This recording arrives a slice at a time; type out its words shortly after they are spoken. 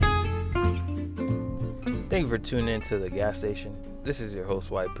Thank you for tuning in to the gas station. This is your host,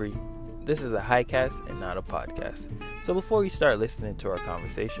 White Pre. This is a highcast and not a podcast. So before you start listening to our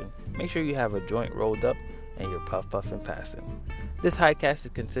conversation, make sure you have a joint rolled up and you're puffing passing. This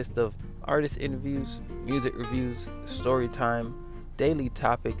highcast consists of artist interviews, music reviews, story time, daily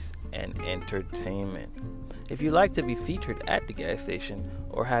topics, and entertainment. If you'd like to be featured at the gas station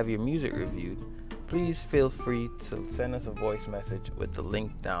or have your music reviewed, please feel free to send us a voice message with the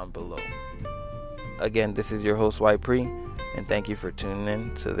link down below. Again, this is your host, White Pre, and thank you for tuning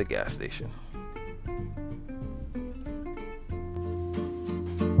in to the gas station.